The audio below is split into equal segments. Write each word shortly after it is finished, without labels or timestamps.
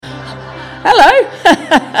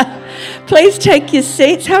Hello. Please take your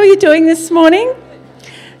seats. How are you doing this morning?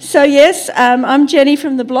 So yes, I'm Jenny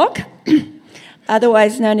from the block,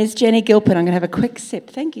 otherwise known as Jenny Gilpin. I'm going to have a quick sip.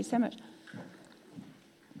 Thank you so much.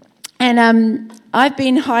 And I've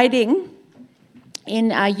been hiding in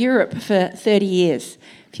Europe for 30 years,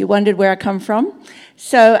 if you wondered where I come from.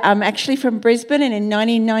 So I'm actually from Brisbane, and in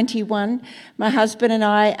 1991, my husband and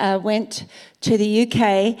I went to the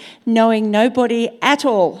UK knowing nobody at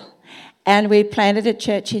all. And we planted a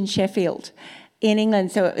church in Sheffield, in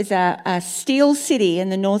England. So it was a steel city in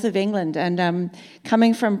the north of England. And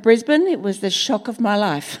coming from Brisbane, it was the shock of my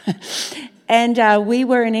life. And we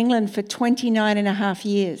were in England for 29 and a half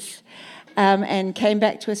years and came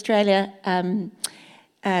back to Australia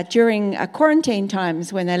during quarantine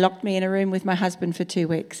times when they locked me in a room with my husband for 2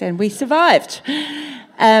 weeks. And we survived.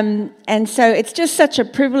 And so it's just such a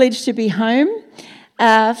privilege to be home.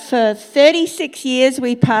 For 36 years,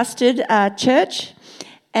 we pastored our church,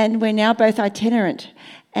 and we're now both itinerant.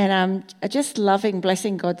 And I'm just loving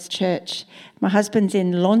blessing God's church. My husband's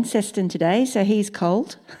in Launceston today, so he's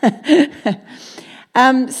cold. It's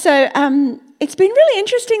been really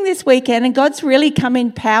interesting this weekend, and God's really come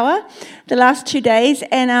in power the last 2 days.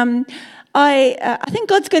 And I think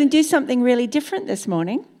God's going to do something really different this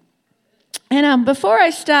morning. And before I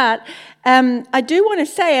start, I do want to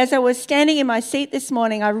say, as I was standing in my seat this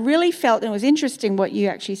morning, I really felt, and it was interesting what you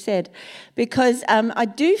actually said, because I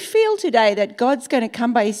do feel today that God's going to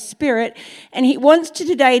come by His Spirit, and He wants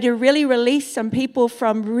today to really release some people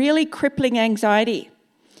from really crippling anxiety.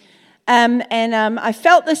 I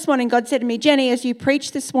felt this morning, God said to me, Jenny, as you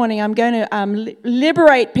preach this morning, I'm going to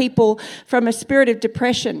liberate people from a spirit of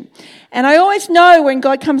depression. And I always know when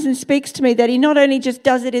God comes and speaks to me that He not only just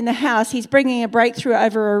does it in the house, He's bringing a breakthrough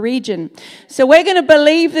over a region. So we're going to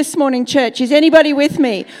believe this morning, church. Is anybody with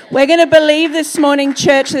me? We're going to believe this morning,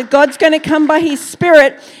 church, that God's going to come by His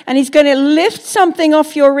Spirit and He's going to lift something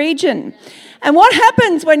off your region. And what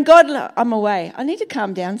happens when God... I'm away. I need to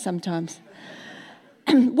calm down sometimes.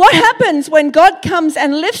 What happens when God comes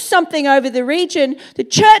and lifts something over the region? The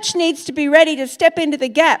church needs to be ready to step into the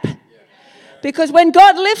gap. Because when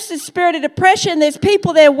God lifts the spirit of depression, there's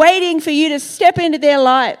people there waiting for you to step into their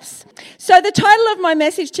lives. So the title of my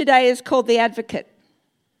message today is called The Advocate.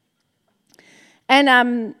 And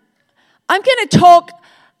I'm going to talk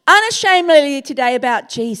unashamedly today about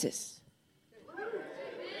Jesus.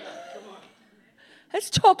 Let's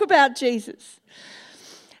talk about Jesus.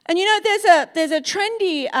 And you know, there's a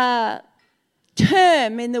trendy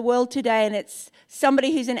term in the world today, and it's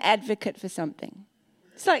somebody who's an advocate for something.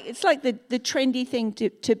 It's like the trendy thing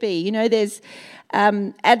to be. You know, there's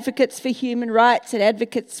advocates for human rights and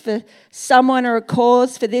advocates for someone or a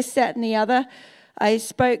cause, for this, that, and the other. I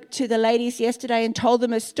spoke to the ladies yesterday and told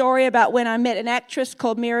them a story about when I met an actress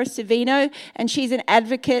called Mira Sorvino, and she's an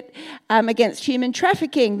advocate against human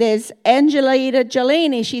trafficking. There's Angelina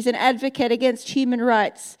Jolie. She's an advocate against human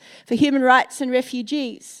rights, for human rights and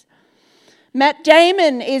refugees. Matt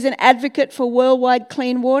Damon is an advocate for worldwide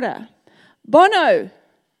clean water. Bono.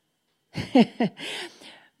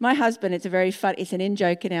 My husband, it's an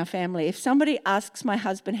in-joke in our family. If somebody asks my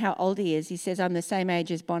husband how old he is, he says, I'm the same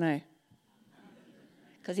age as Bono.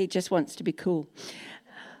 Because he just wants to be cool.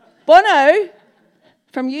 Bono,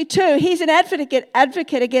 from U2, he's an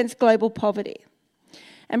advocate against global poverty.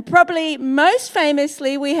 And probably most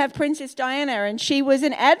famously, we have Princess Diana, and she was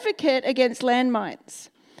an advocate against landmines.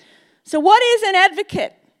 So what is an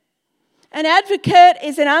advocate? An advocate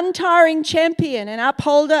is an untiring champion, an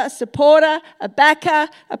upholder, a supporter, a backer,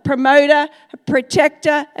 a promoter, a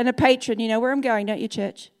protector, and a patron. You know where I'm going, don't you,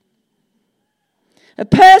 church? A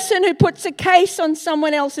person who puts a case on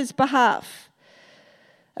someone else's behalf.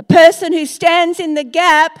 A person who stands in the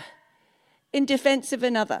gap in defense of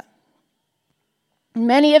another.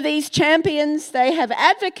 Many of these champions, they have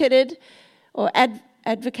advocated or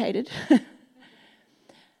advocated.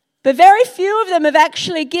 But very few of them have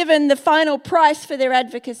actually given the final price for their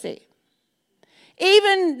advocacy.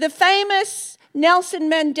 Even the famous Nelson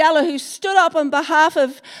Mandela, who stood up on behalf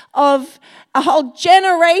of a whole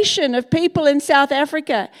generation of people in South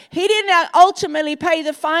Africa, he didn't ultimately pay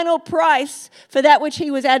the final price for that which he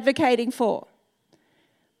was advocating for.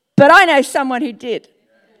 But I know someone who did.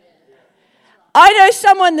 I know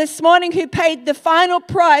someone this morning who paid the final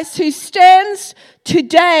price, who stands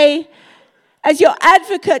today as your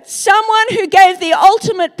advocate, someone who gave the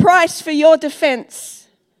ultimate price for your defense.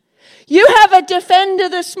 You have a defender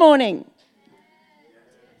this morning.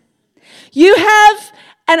 You have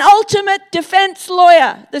an ultimate defense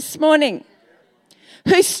lawyer this morning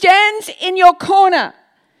who stands in your corner.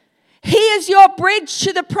 He is your bridge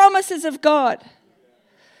to the promises of God.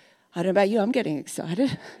 I don't know about you, I'm getting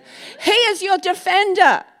excited. He is your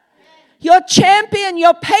defender, your champion,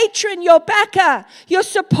 your patron, your backer, your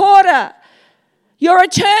supporter, your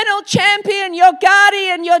eternal champion, your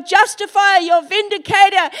guardian, your justifier, your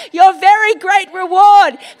vindicator, your very great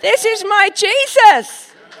reward. This is my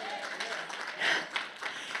Jesus.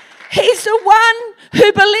 He's the one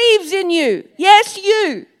who believes in you. Yes,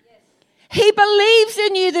 you. He believes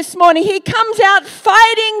in you this morning. He comes out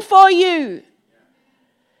fighting for you.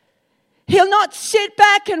 He'll not sit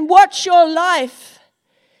back and watch your life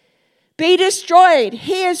be destroyed.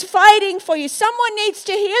 He is fighting for you. Someone needs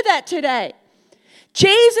to hear that today.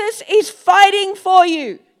 Jesus is fighting for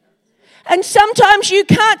you. And sometimes you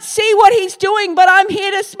can't see what he's doing, but I'm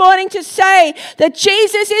here this morning to say that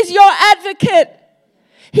Jesus is your advocate.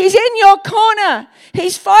 He's in your corner.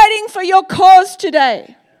 He's fighting for your cause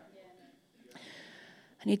today.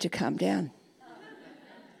 I need to calm down.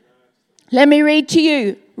 Let me read to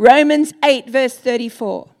you Romans 8, verse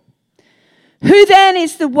 34. Who then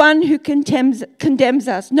is the one who condemns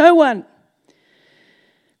us? No one.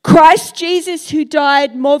 Christ Jesus, who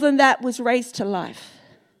died, more than that, was raised to life.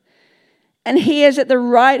 And he is at the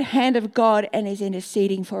right hand of God and is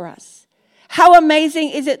interceding for us. How amazing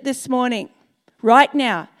is it this morning, right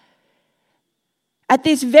now, at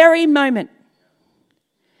this very moment?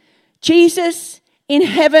 Jesus in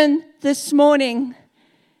heaven this morning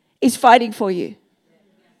is fighting for you.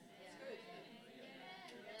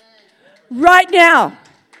 Right now.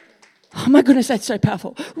 Oh my goodness, that's so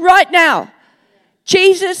powerful. Right now.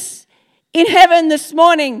 Jesus in heaven this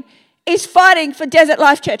morning is fighting for Desert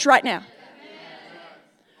Life Church right now.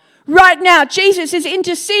 Right now, Jesus is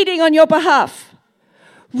interceding on your behalf.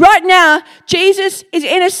 Right now, Jesus is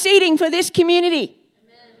interceding for this community.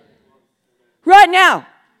 Right now.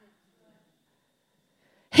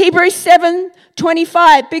 Hebrews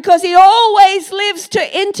 7:25, because he always lives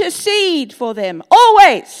to intercede for them.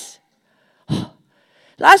 Always.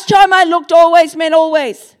 Last time I looked, always meant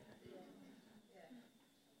always.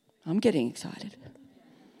 I'm getting excited.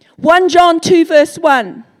 1 John 2 verse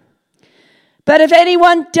 1. But if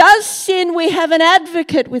anyone does sin, we have an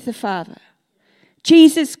advocate with the Father,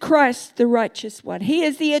 Jesus Christ, the righteous one. He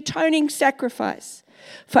is the atoning sacrifice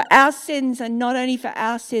for our sins, and not only for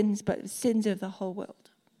our sins, but the sins of the whole world.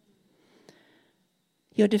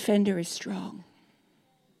 Your defender is strong.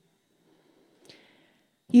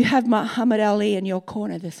 You have Muhammad Ali in your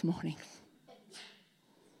corner this morning.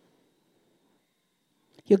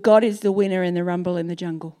 Your God is the winner in the rumble in the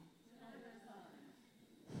jungle.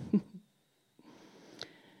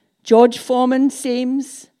 George Foreman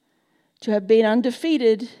seems to have been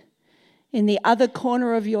undefeated in the other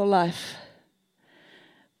corner of your life.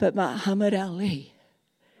 But Muhammad Ali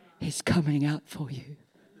is coming out for you.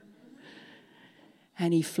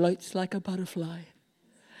 And he floats like a butterfly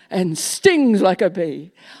and stings like a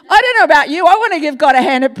bee. I don't know about you. I want to give God a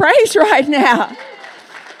hand of praise right now.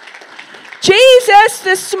 Jesus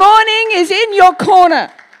this morning is in your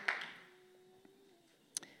corner.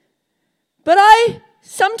 But I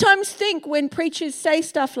sometimes think when preachers say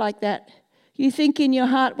stuff like that, you think in your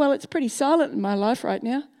heart, well, it's pretty silent in my life right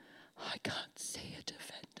now. I can't see a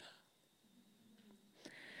defender.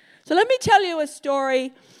 So let me tell you a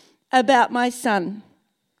story about my son.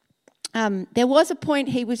 There was a point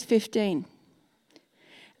he was 15.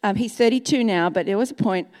 He's 32 now, but there was a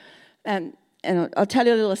point, and I'll tell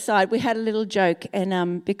you a little aside. We had a little joke,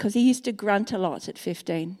 and because he used to grunt a lot at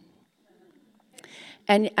 15.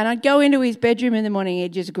 And I'd go into his bedroom in the morning,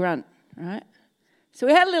 he'd just grunt, right? So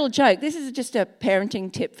we had a little joke. This is just a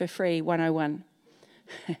parenting tip for free, 101.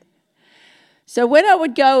 So when I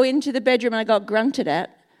would go into the bedroom and I got grunted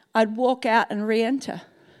at, I'd walk out and re-enter.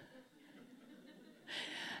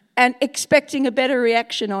 And expecting a better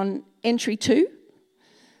reaction on entry 2.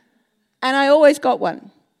 And I always got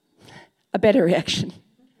one, a better reaction.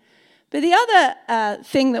 But the other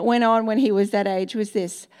thing that went on when he was that age was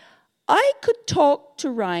this. I could talk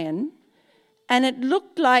to Ryan and it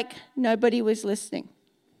looked like nobody was listening.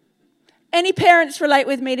 Any parents relate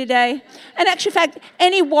with me today? And actually, in fact,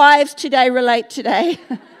 any wives today relate today?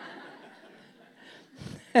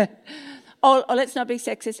 Oh, let's not be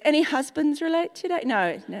sexist. Any husbands relate today?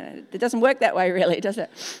 No, it doesn't work that way really, does it?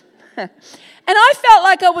 And I felt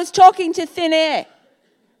like I was talking to thin air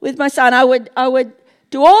with my son. I would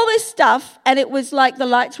do all this stuff and it was like the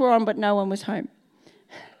lights were on but no one was home.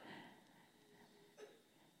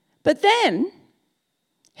 But then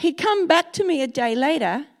he'd come back to me a day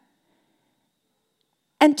later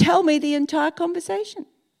and tell me the entire conversation.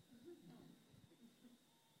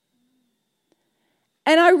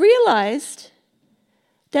 And I realized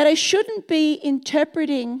that I shouldn't be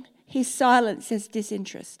interpreting his silence as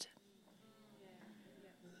disinterest.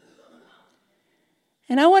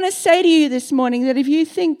 And I want to say to you this morning that if you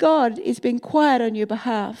think God is being quiet on your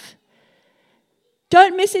behalf,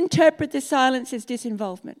 don't misinterpret the silence as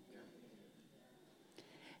disinvolvement.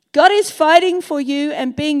 God is fighting for you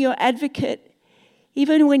and being your advocate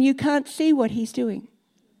even when you can't see what he's doing.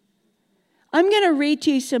 I'm going to read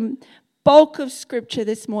to you some bulk of scripture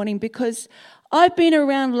this morning because I've been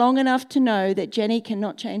around long enough to know that Jenny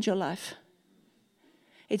cannot change your life.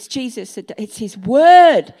 It's Jesus. It's his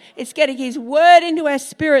word. It's getting his word into our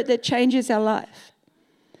spirit that changes our life.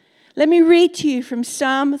 Let me read to you from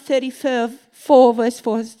Psalm 34, verse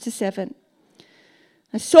 4 to 7.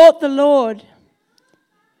 I sought the Lord,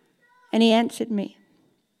 and he answered me.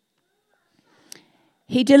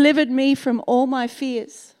 He delivered me from all my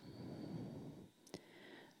fears.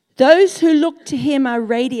 Those who look to him are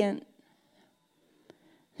radiant.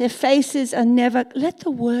 Their faces are never... Let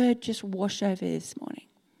the word just wash over this morning.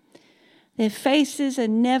 Their faces are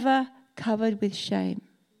never covered with shame.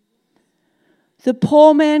 The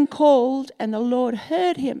poor man called, and the Lord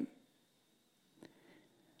heard him.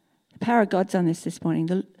 The power of God's on this morning.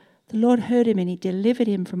 The Lord heard him, and he delivered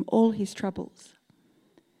him from all his troubles.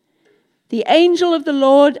 The angel of the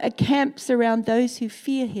Lord encamps around those who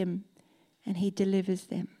fear him, and he delivers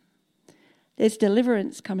them. There's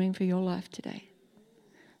deliverance coming for your life today.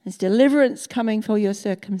 There's deliverance coming for your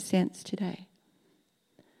circumstance today.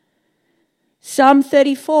 Psalm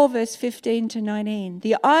 34, verse 15 to 19.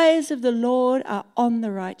 The eyes of the Lord are on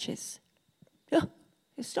the righteous. Oh,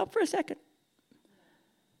 stop for a second.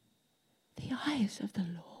 The eyes of the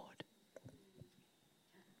Lord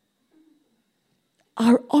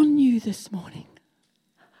are on you this morning.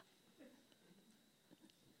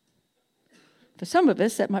 For some of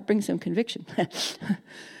us, that might bring some conviction.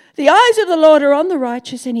 The eyes of the Lord are on the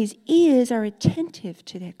righteous, and his ears are attentive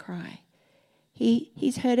to their cry.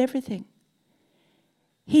 He's heard everything.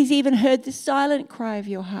 He's even heard the silent cry of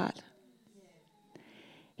your heart.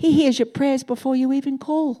 He hears your prayers before you even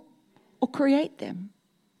call or create them.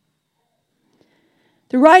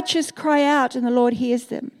 The righteous cry out, and the Lord hears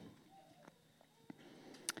them.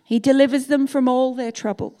 He delivers them from all their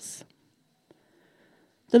troubles.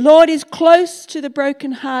 The Lord is close to the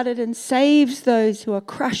brokenhearted and saves those who are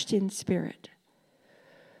crushed in spirit.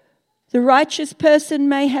 The righteous person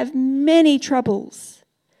may have many troubles,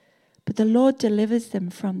 but the Lord delivers them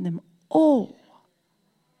from them all.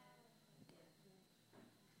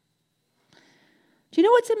 Do you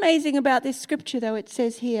know what's amazing about this scripture, though? It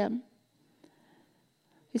says here,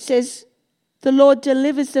 it says, the Lord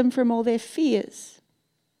delivers them from all their fears.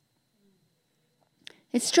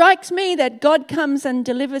 It strikes me that God comes and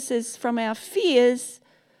delivers us from our fears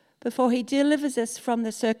before he delivers us from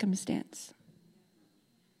the circumstance.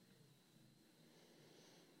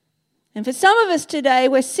 And for some of us today,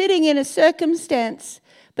 we're sitting in a circumstance,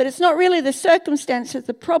 but it's not really the circumstance that's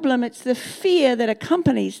the problem, it's the fear that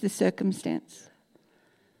accompanies the circumstance.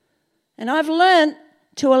 And I've learned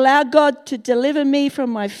to allow God to deliver me from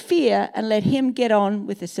my fear and let him get on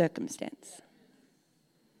with the circumstance.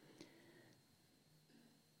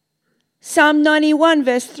 Psalm 91,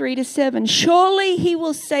 verse 3 to 7. Surely he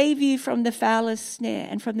will save you from the fowler's snare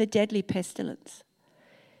and from the deadly pestilence.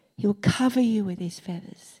 He will cover you with his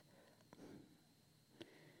feathers.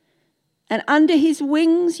 And under his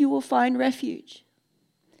wings you will find refuge.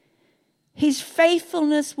 His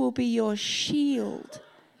faithfulness will be your shield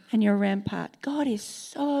and your rampart. God is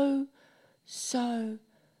so, so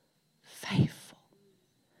faithful.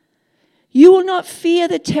 You will not fear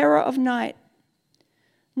the terror of night,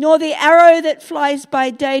 nor the arrow that flies by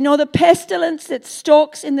day, nor the pestilence that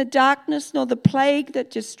stalks in the darkness, nor the plague that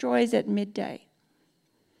destroys at midday.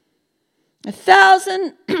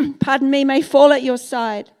 1,000, may fall at your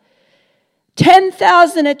side,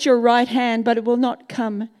 10,000 at your right hand, but it will not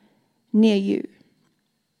come near you.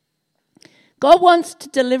 God wants to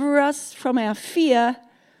deliver us from our fear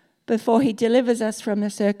before he delivers us from the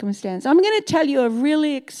circumstance. I'm going to tell you a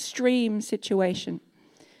really extreme situation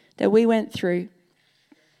that we went through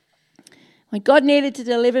when God needed to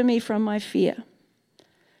deliver me from my fear.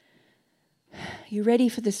 You ready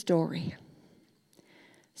for the story?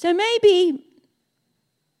 So maybe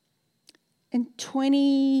in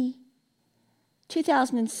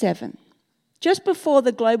 2007, just before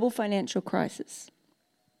the global financial crisis,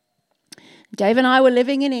 Dave and I were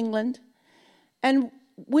living in England, and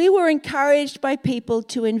we were encouraged by people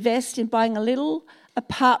to invest in buying a little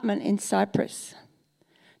apartment in Cyprus.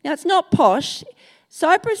 Now, it's not posh.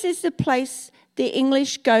 Cyprus is the place the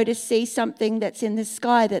English go to see something that's in the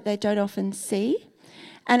sky that they don't often see,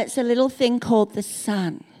 and it's a little thing called the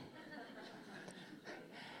sun.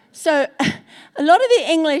 So a lot of the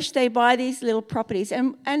English, they buy these little properties.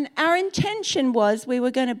 And our intention was we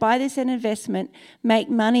were going to buy this as an investment, make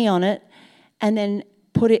money on it, and then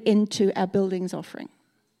put it into our buildings offering.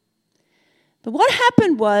 But what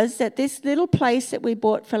happened was that this little place that we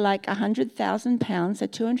bought for like £100,000, so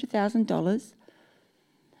 $200,000,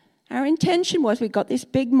 our intention was we got this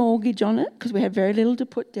big mortgage on it because we had very little to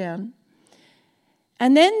put down.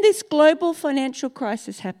 And then this global financial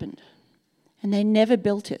crisis happened, and they never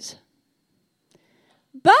built it.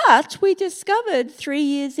 But we discovered 3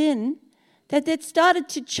 years in that they'd started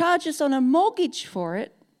to charge us on a mortgage for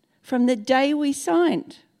it from the day we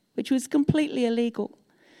signed, which was completely illegal.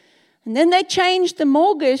 And then they changed the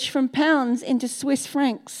mortgage from pounds into Swiss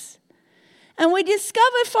francs. And we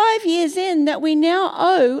discovered 5 years in that we now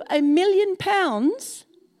owe £1 million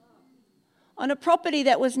on a property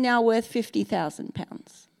that was now worth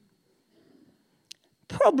 £50,000.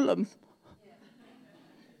 Problem.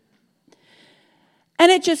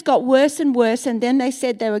 And it just got worse and worse. And then they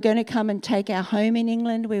said they were going to come and take our home in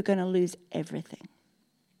England. We were going to lose everything.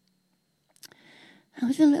 I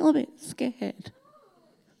was a little bit scared.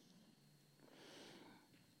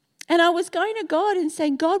 And I was going to God and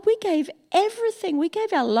saying, God, we gave everything. We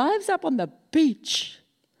gave our lives up on the beach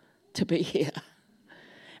to be here.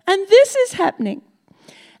 And this is happening.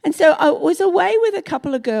 And so I was away with a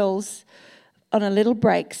couple of girls on a little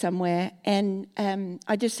break somewhere, and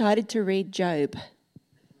I decided to read Job.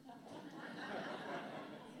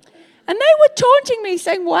 And they were taunting me,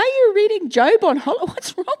 saying, why are you reading Job on holiday?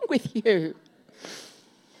 What's wrong with you?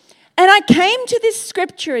 And I came to this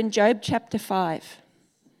scripture in Job chapter 5.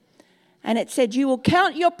 And it said, you will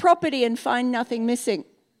count your property and find nothing missing.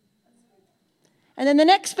 And then the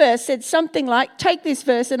next verse said something like, take this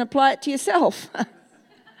verse and apply it to yourself.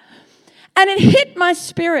 And it hit my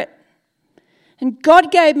spirit. And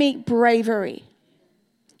God gave me bravery.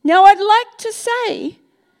 Now, I'd like to say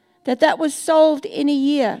that was solved in a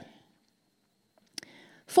year.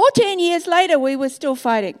 14 years later, we were still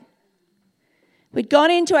fighting. We'd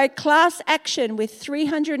gone into a class action with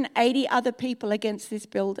 380 other people against this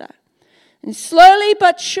builder. And slowly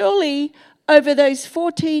but surely, over those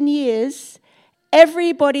 14 years,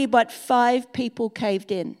 everybody but 5 people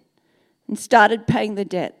caved in and started paying the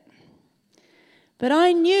debt. But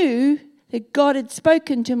I knew that God had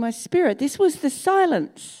spoken to my spirit. This was the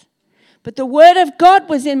silence. But the word of God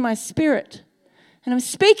was in my spirit. And I'm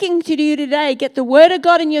speaking to you today. Get the word of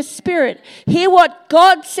God in your spirit. Hear what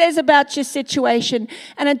God says about your situation.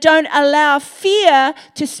 And don't allow fear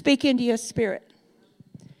to speak into your spirit.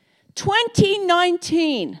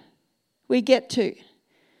 2019, we get to.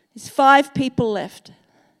 There's 5 people left.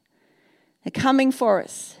 They're coming for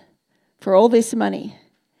us for all this money.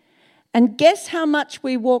 And guess how much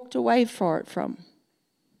we walked away for it from?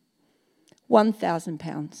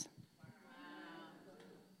 £1,000.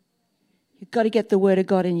 You've got to get the word of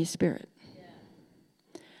God in your spirit.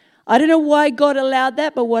 I don't know why God allowed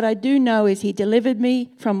that, but what I do know is he delivered me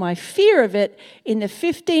from my fear of it in the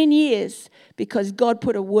 15 years because God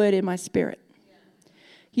put a word in my spirit.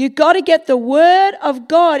 You've got to get the word of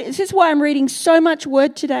God. This is why I'm reading so much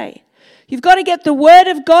word today. You've got to get the word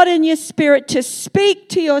of God in your spirit to speak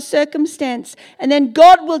to your circumstance, and then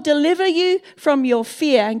God will deliver you from your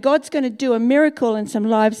fear, and God's going to do a miracle in some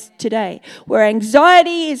lives today where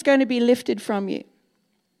anxiety is going to be lifted from you.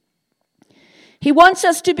 He wants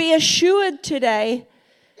us to be assured today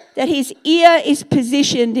that his ear is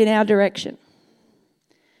positioned in our direction.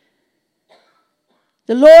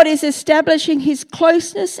 The Lord is establishing his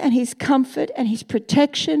closeness and his comfort and his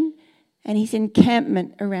protection and his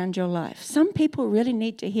encampment around your life. Some people really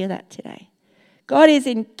need to hear that today. God is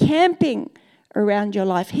encamping around your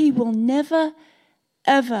life. He will never,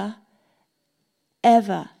 ever,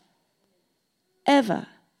 ever, ever,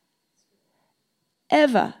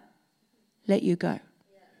 ever let you go.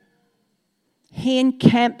 He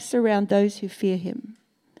encamps around those who fear him.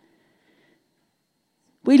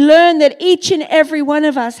 We learn that each and every one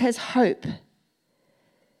of us has hope.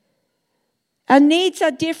 Our needs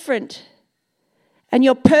are different, and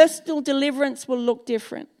your personal deliverance will look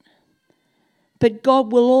different. But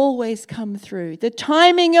God will always come through. The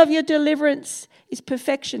timing of your deliverance is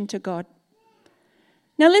perfection to God.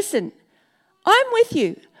 Now listen, I'm with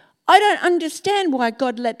you. I don't understand why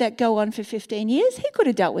God let that go on for 15 years. He could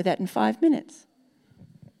have dealt with that in 5 minutes.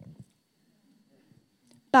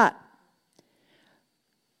 But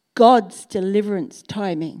God's deliverance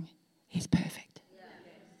timing is perfect.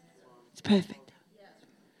 It's perfect.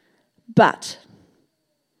 But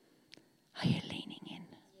are you leaning in?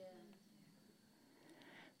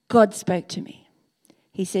 God spoke to me.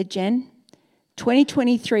 He said, Jen,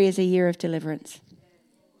 2023 is a year of deliverance.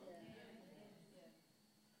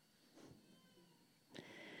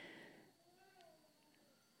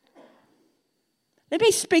 Let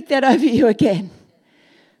me speak that over you again.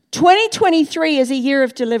 2023 is a year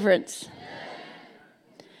of deliverance.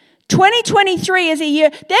 2023 is a year.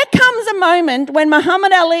 There comes a moment when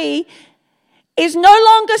Muhammad Ali is no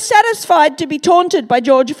longer satisfied to be taunted by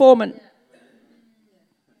George Foreman.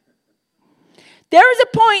 There is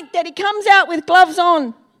a point that he comes out with gloves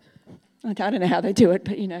on. I don't know how they do it,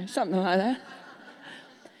 but something like that.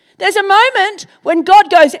 There's a moment when God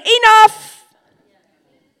goes, enough!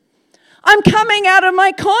 I'm coming out of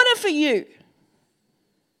my corner for you.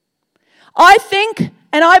 I think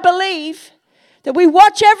and I believe that we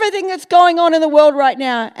watch everything that's going on in the world right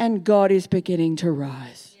now and God is beginning to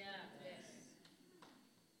rise.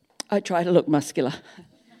 I try to look muscular.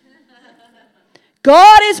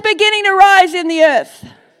 God is beginning to rise in the earth.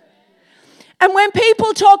 And when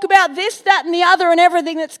people talk about this, that, and the other and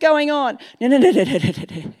everything that's going on,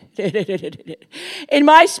 no. In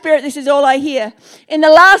my spirit, this is all I hear. In the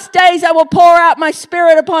last days, I will pour out my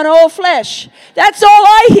spirit upon all flesh. That's all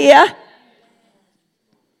I hear.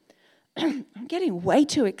 I'm getting way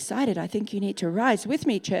too excited. I think you need to rise with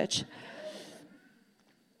me, church.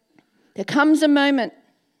 There comes a moment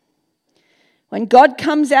when God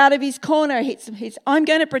comes out of his corner. I'm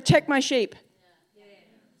going to protect my sheep.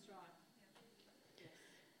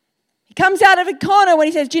 He comes out of a corner when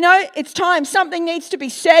he says, it's time. Something needs to be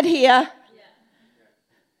said here.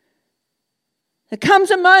 There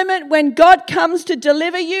comes a moment when God comes to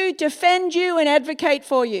deliver you, defend you, and advocate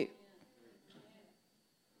for you.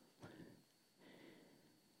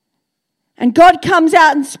 And God comes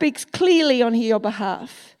out and speaks clearly on your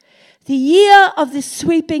behalf. The year of the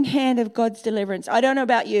sweeping hand of God's deliverance. I don't know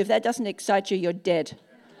about you. If that doesn't excite you, you're dead.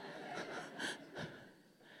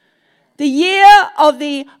 The year of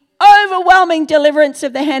the overwhelming deliverance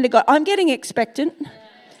of the hand of God. I'm getting expectant.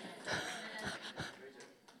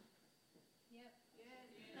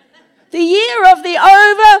 The year of the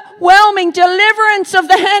overwhelming deliverance of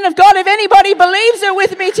the hand of God. If anybody believes it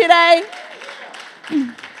with me today.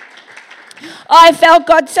 I felt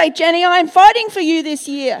God say, Jenny, I'm fighting for you this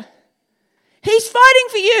year. He's fighting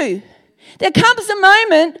for you. There comes a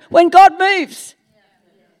moment when God moves.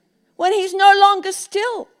 When he's no longer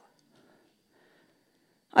still.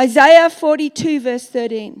 Isaiah 42 verse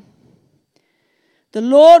 13. The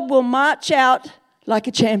Lord will march out like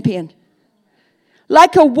a champion.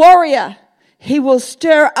 Like a warrior, he will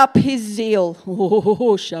stir up his zeal.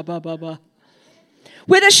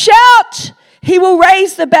 With a shout, he will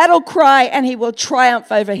raise the battle cry and he will triumph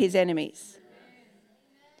over his enemies.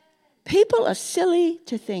 People are silly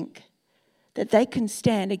to think that they can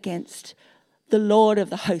stand against the Lord of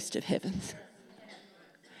the host of heavens.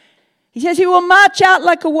 He says he will march out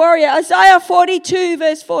like a warrior. Isaiah 42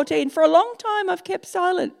 verse 14. For a long time I've kept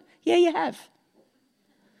silent. Yeah, you have.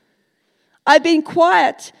 I've been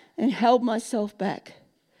quiet and held myself back.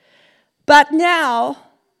 But now,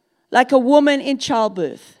 like a woman in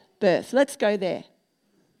childbirth. Let's go there.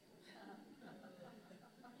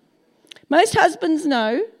 Most husbands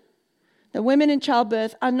know that women in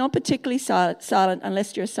childbirth are not particularly silent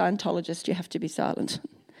unless you're a Scientologist. You have to be silent.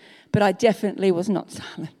 But I definitely was not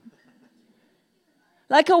silent.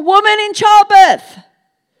 Like a woman in childbirth,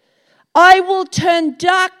 I will turn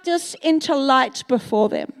darkness into light before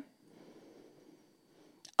them.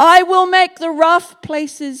 I will make the rough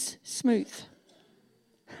places smooth.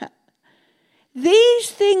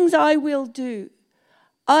 These things I will do.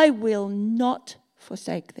 I will not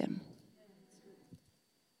forsake them.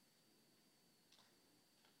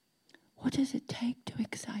 What does it take to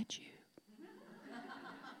excite you?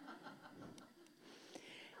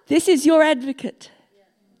 This is your advocate.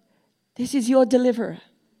 This is your deliverer.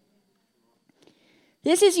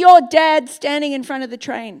 This is your dad standing in front of the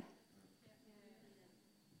train.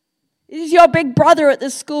 This is your big brother at the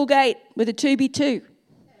school gate with a 2B2.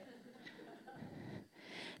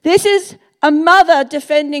 This is a mother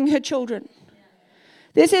defending her children.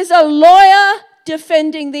 This is a lawyer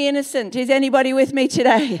defending the innocent. Is anybody with me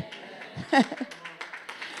today?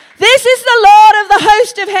 This is the Lord of the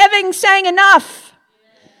host of heaven saying, enough.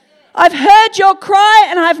 I've heard your cry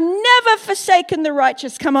and I've never forsaken the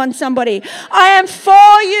righteous. Come on, somebody. I am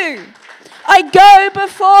for you. I go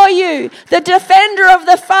before you. The defender of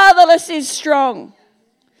the fatherless is strong.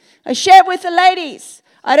 I shared with the ladies,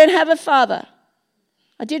 I don't have a father.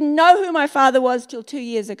 I didn't know who my father was till 2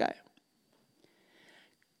 years ago.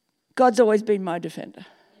 God's always been my defender.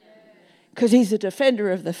 Because he's a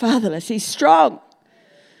defender of the fatherless. He's strong.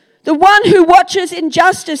 The one who watches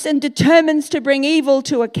injustice and determines to bring evil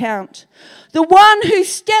to account. The one who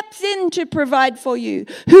steps in to provide for you,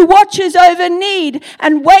 who watches over need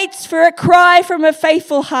and waits for a cry from a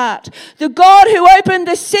faithful heart. The God who opened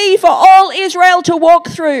the sea for all Israel to walk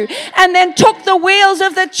through and then took the wheels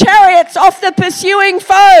of the chariots off the pursuing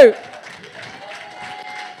foe.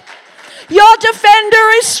 Your defender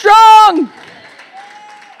is strong.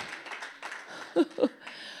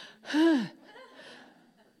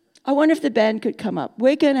 I wonder if the band could come up.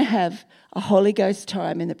 We're going to have a Holy Ghost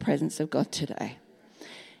time in the presence of God today.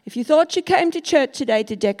 If you thought you came to church today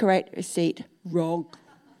to decorate a seat, wrong.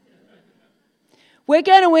 We're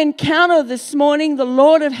going to encounter this morning the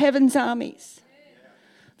Lord of Heaven's armies,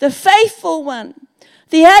 the faithful one,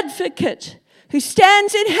 the advocate who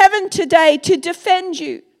stands in heaven today to defend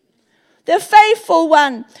you. The faithful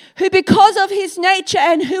one who, because of his nature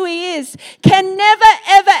and who he is, can never,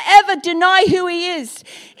 ever, ever deny who he is.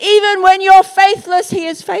 Even when you're faithless, he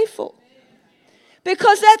is faithful.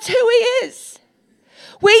 Because that's who he is.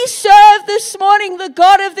 We serve this morning the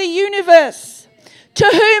God of the universe, to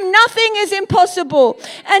whom nothing is impossible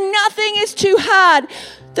and nothing is too hard.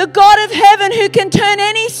 The God of heaven who can turn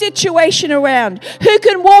any situation around, who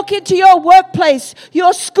can walk into your workplace,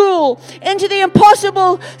 your school, into the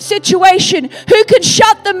impossible situation, who can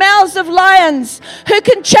shut the mouths of lions, who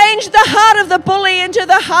can change the heart of the bully into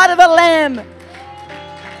the heart of a lamb.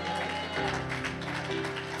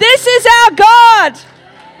 This is our God.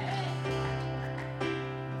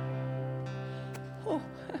 Oh.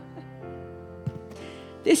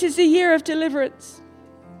 This is the year of deliverance.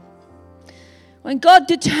 When God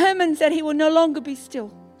determines that he will no longer be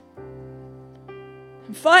still.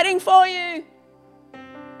 I'm fighting for you.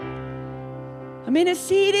 I'm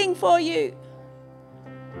interceding for you.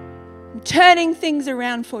 I'm turning things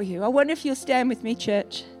around for you. I wonder if you'll stand with me,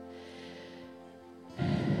 church.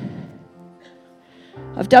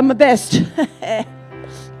 I've done my best.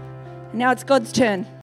 Now it's God's turn.